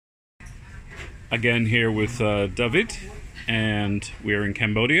Again here with Davit, and we're in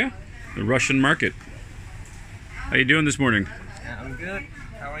Cambodia, the Russian market. How you doing this morning? I'm good.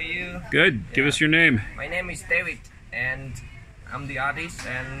 How are you? Good. Give us your name. My name is David, and I'm the artist.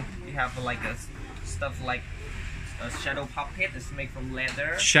 And we have like a stuff like a shadow puppet. It's made from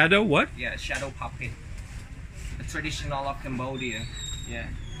leather. Shadow what? Yeah, shadow puppet. A traditional of Cambodia. Yeah.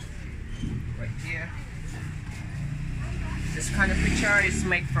 Right here. This kind of picture is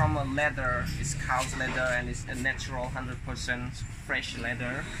made from a leather. It's cow's leather, and it's a natural 100% fresh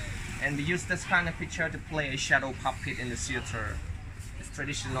leather. And we use this kind of picture to play a shadow puppet in the theater. It's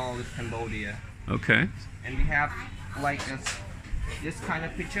traditional with Cambodia. Okay. And we have like this kind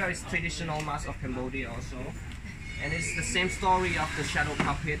of picture is traditional mask of Cambodia also. And it's the same story of the shadow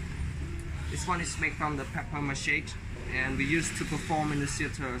puppet. This one is made from the paper mache, and we used to perform in the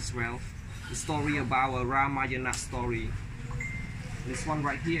theater as well. The story about a Ramayana story. This one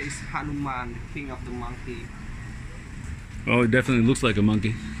right here is Hanuman, the king of the monkey. Oh, it definitely looks like a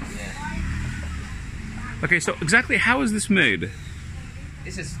monkey. Yeah. Okay, so exactly how is this made?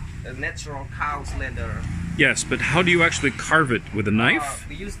 This is a natural cow's leather. Yes, but how do you actually carve it? With a knife?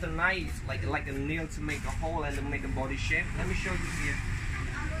 We use the knife like a nail to make a hole and to make a body shape. Let me show you here.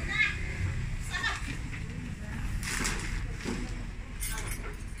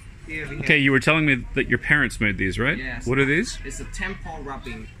 Okay, you were telling me that your parents made these, right? Yes. What are these? It's a temple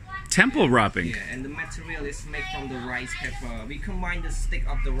wrapping. Temple wrapping? Yeah, and the material is made from the rice pepper. We combine the stick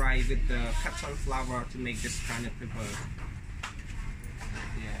of the rice with the cotton flour to make this kind of pepper.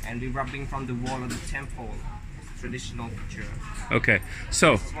 Yeah, and we're wrapping from the wall of the temple. It's traditional picture. Okay,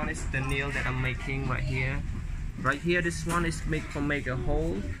 so... This one is the nail that I'm making right here. Right here, this one is made to make a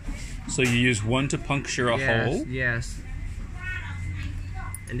hole. So you use one to puncture a hole? Yes.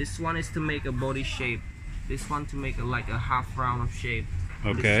 And this one is to make a body shape. This one to make like a half round of shape.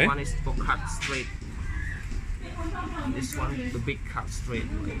 Okay. This one is for cut straight. And this one, the big cut straight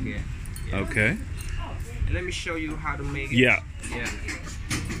right here. Yeah. Okay. And let me show you how to make it. Yeah. Yeah.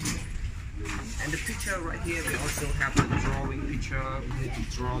 And the picture right here, we also have the drawing picture. We need to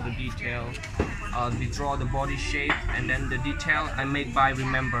draw the detail. We draw the body shape, and then the detail I make by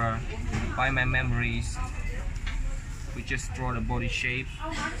my memories. We just draw the body shape.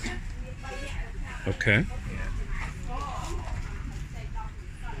 Okay.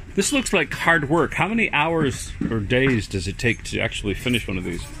 This looks like hard work. How many hours or days does it take to actually finish one of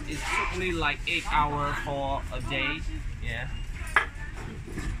these? It took me like 8 hours for a day. Yeah.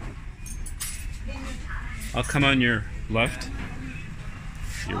 I'll come on your left.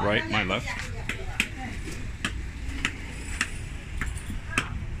 Your right, my left.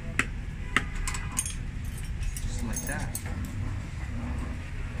 Just like that.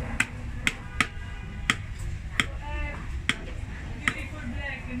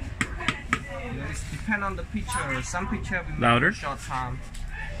 It depends on the picture. Some picture we make Louder. in short time.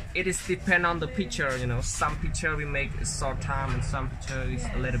 It is depend on the picture, you know. Some picture we make a short time, and some picture is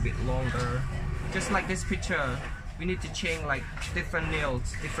a little bit longer. Just like this picture, we need to change like different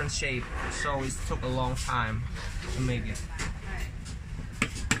nails, different shape. So it took a long time to make it.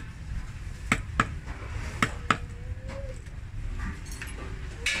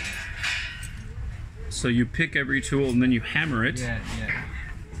 So you pick every tool and then you hammer it. Yeah, yeah.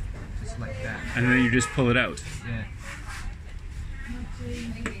 Just like that. And then you just pull it out. Yeah.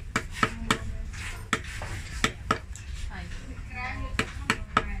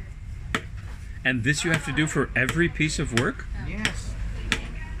 And this you have to do for every piece of work? Yes.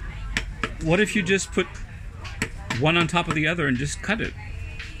 What if you just put one on top of the other and just cut it?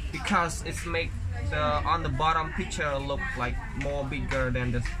 Because it's make the on the bottom picture look like more bigger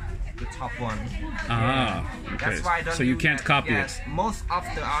than the top one. Ah, okay. That's why I don't so you do can't that. copy Yes, it. most of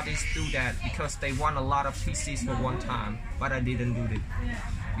the artists do that because they want a lot of pieces for one time, but I didn't do it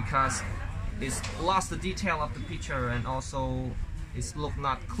because it's lost the detail of the picture, and also it's look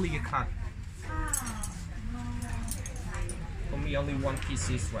not clear cut. For me, only one piece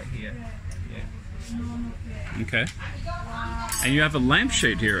is right here. Yeah. Okay. And you have a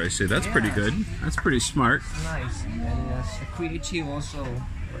lampshade here, I see. That's pretty good. That's pretty smart. Nice. And creative also.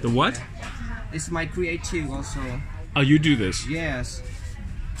 The what? It's my creative also. Oh, you do this? Yes.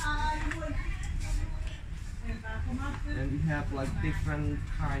 And we have like different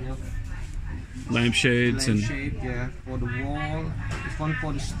kind of Lampshades and... shape, yeah, for the wall. This one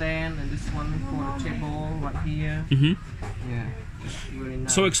for the stand, and this one for the table right here. Yeah, it's really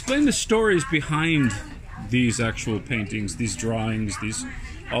nice. So explain the stories behind these actual paintings, these drawings,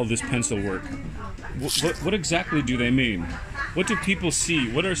 all this pencil work. What exactly do they mean? What do people see?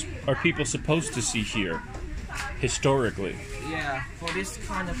 What are people supposed to see here? historically. Yeah, for this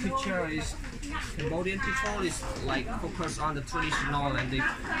kind of picture is Cambodian people is like focus on the traditional, and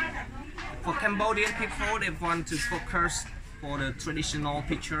for Cambodian people they want to focus for the traditional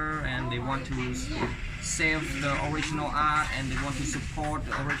picture, and they want to save the original art, and they want to support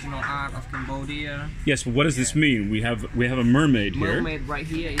the original art of Cambodia. Yes, but what does this mean? We have a mermaid here. Mermaid right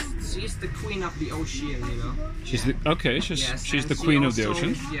here she's the queen of the ocean, you know. She's the Yes, she's the she queen of the also-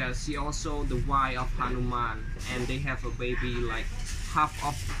 ocean. Yeah, she also the wife of Hanuman, and they have a baby. Like half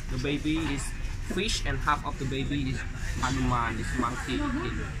of the baby is fish, and half of the baby is Hanuman, this monkey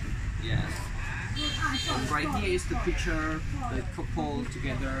king. Yes. And right here is the picture, the couple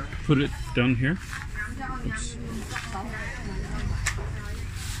together. Put it down here. Oops.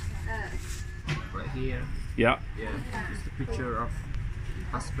 Right here. Yeah. Yeah, it's the picture of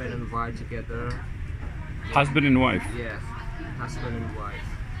husband and wife together. Husband and wife. Yes, husband and wife.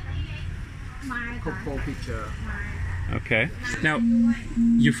 Couple picture. Okay. Now,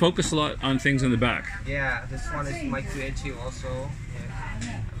 you focus a lot on things in the back. Yeah, this one is my creative also.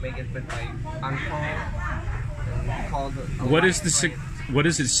 Yeah. I make it with my uncle. And called What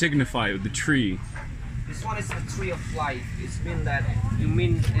does it signify? The tree. This one is the tree of life. It mean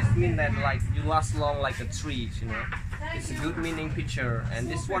that like you last long like a tree, you know. It's a good meaning picture, and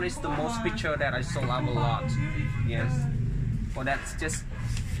this one is the most picture that I sold out a lot. Yes. For that's just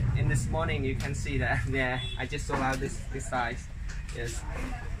in this morning you can see that. Yeah, I just sold out this size. Yes.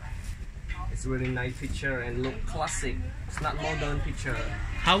 It's really nice picture and look classic. It's not modern picture.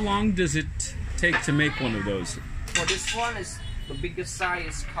 How long does it take to make one of those? For this one is the biggest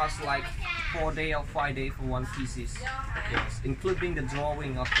size costs like 4 days or 5 days for one pieces. Yes, including the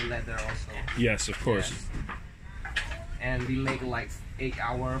drawing of the leather also. Yes, of course. Yes. And we make like 8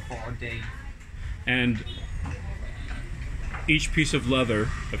 hours for a day. And each piece of leather,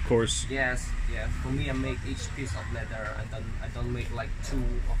 of course. Yes, yeah. For me, I make each piece of leather. I don't make like 2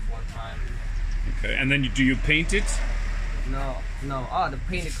 of one time. Okay, and then do you paint it? No. Oh, the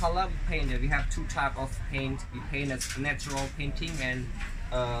color we paint it. We have 2 types of paint. We paint as natural painting and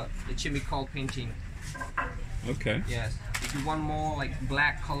the chemical painting. Okay. Yes. If you want more like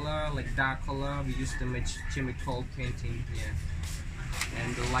black color, like dark color, we use the chemical painting. Yeah.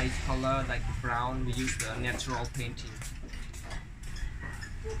 And the light color, like the brown, we use the natural painting.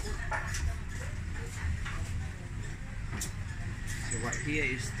 So right here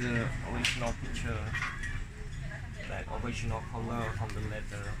is the original picture, like original color from the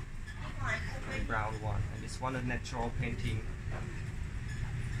leather, the brown one, and this one is natural painting.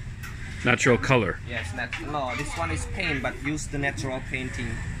 Natural color. Yes, no, this one is paint, but use the natural painting.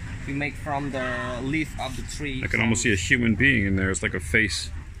 We make from the leaf of the tree. I can almost see a human being in there. It's like a face.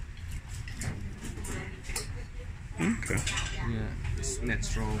 Okay. Yeah, it's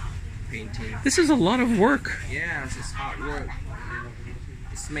natural painting. This is a lot of work. Yes, it's hard work.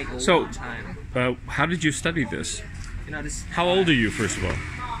 It's make a So, long time. how did you study this? You know this. How old are you, first of all?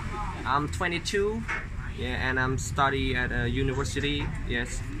 I'm 22. Yeah, and I'm study at a university.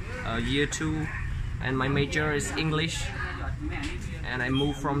 Yes, year 2, and my major is English. And I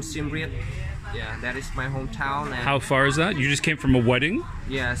moved from Siem Reap. Yeah, that is my hometown. And How far is that? You just came from a wedding?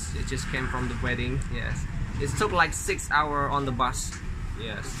 yes, it just came from the wedding. Yes, it took like 6 hours on the bus.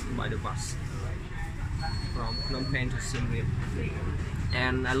 Yes, by the bus from Phnom Penh to Siem Reap.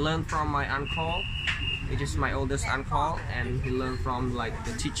 And I learned from my uncle. It is my oldest uncle, and he learned from like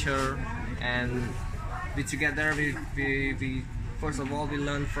the teacher. And we together we first of all we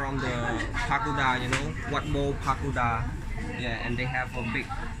learned from the pagoda, you know, what bowl pagoda. Yeah, and they have a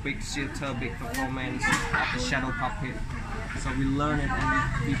big theater, big performance of the shadow puppet. So we learn it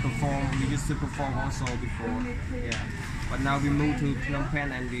and we perform. We used to perform also before. Yeah, but now we moved to Phnom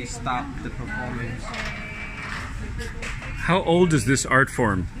Penh and we stopped the performance. How old is this art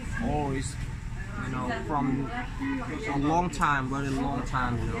form? Oh, it's, you know, from a long time, very long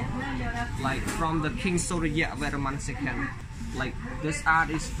time, you know, like from the King Surya Varaman II. Like this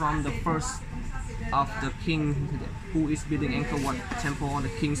art is from the first of the king who is building Angkor Wat temple, the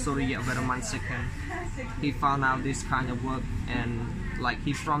King Surya Varaman II. He found out this kind of work, and like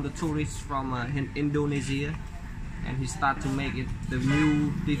he's from the tourist from Indonesia, and he started to make it the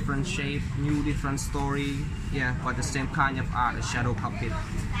new different shape, new different story. Yeah, but the same kind of art, a shadow puppet.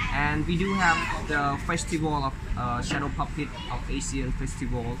 And we do have the festival of shadow puppet of Asian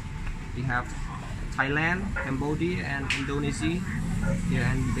festival. We have Thailand, Cambodia, and Indonesia.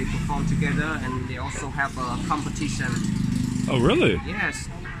 Yeah, and they perform together, and they also have a competition. Oh, really? Yes.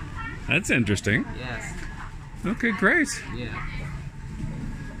 That's interesting. Yes. Okay, great. Yeah.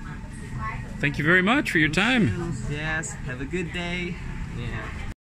 Thank you very much for your time. Yes. Have a good day. Yeah.